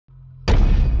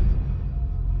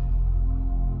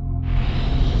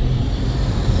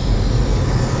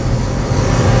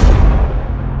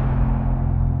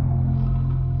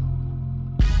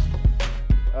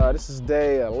is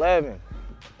day 11.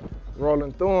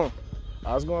 Rolling through them.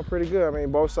 I was going pretty good. I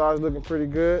mean, both sides looking pretty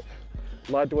good.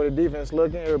 Like the way the defense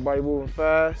looking. Everybody moving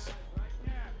fast.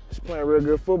 Just playing real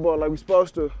good football like we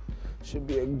supposed to. Should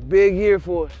be a big year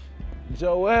for us.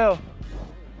 Joel,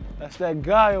 that's that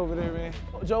guy over there, man.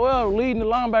 Joel leading the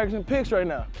linebackers in picks right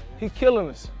now. He killing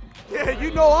us. Yeah,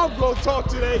 you know I'm gonna talk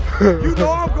today. You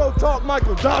know I'm gonna talk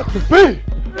Michael Johnson.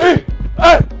 B-E-A-B-E-R-S.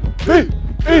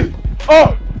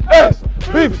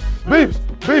 Beavers.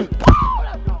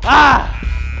 Ah!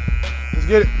 Let's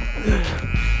get it.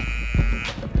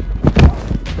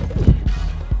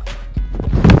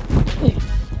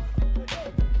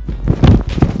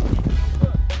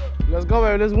 Let's go,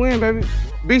 baby. Let's win, baby.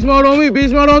 Beast mode on me.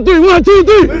 Beast mode on 3. 1, 2,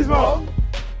 3. Beast mode.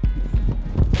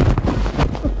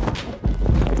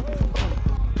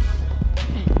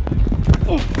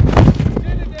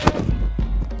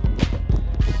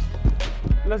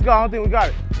 Let's go. I don't think we got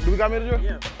it. Do we got me to drill?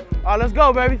 Yeah. All right, let's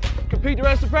go, baby. Compete the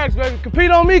rest of the practice, baby.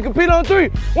 Compete on me. Compete on 3.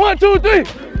 1, 2, 3.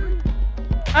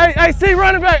 Hey, C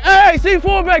running back. Hey, C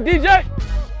fullback, DJ.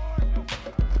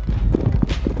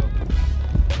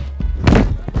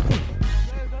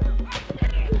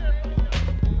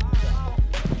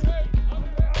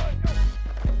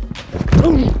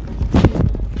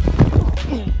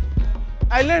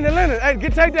 Hey, Leonard. Hey,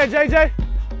 take that, JJ.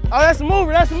 Oh, that's a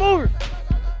mover.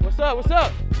 What's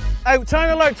up? Hey, turn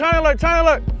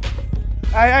alert.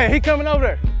 Hey, he coming over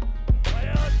there.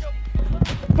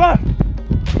 Fuck.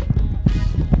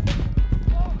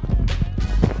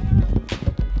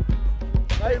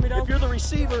 Hey, if you're the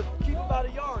receiver, keep about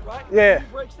a yard, right? Yeah. If he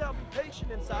breaks down, be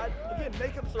patient inside. Again,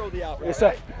 make him throw the out. Right? Yes,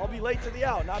 sir. I'll be late to the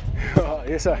out, not to the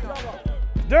Yes, sir.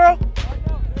 Daryl,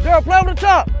 play over the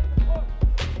top.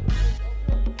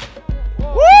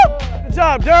 Woo! Good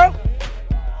job, Daryl.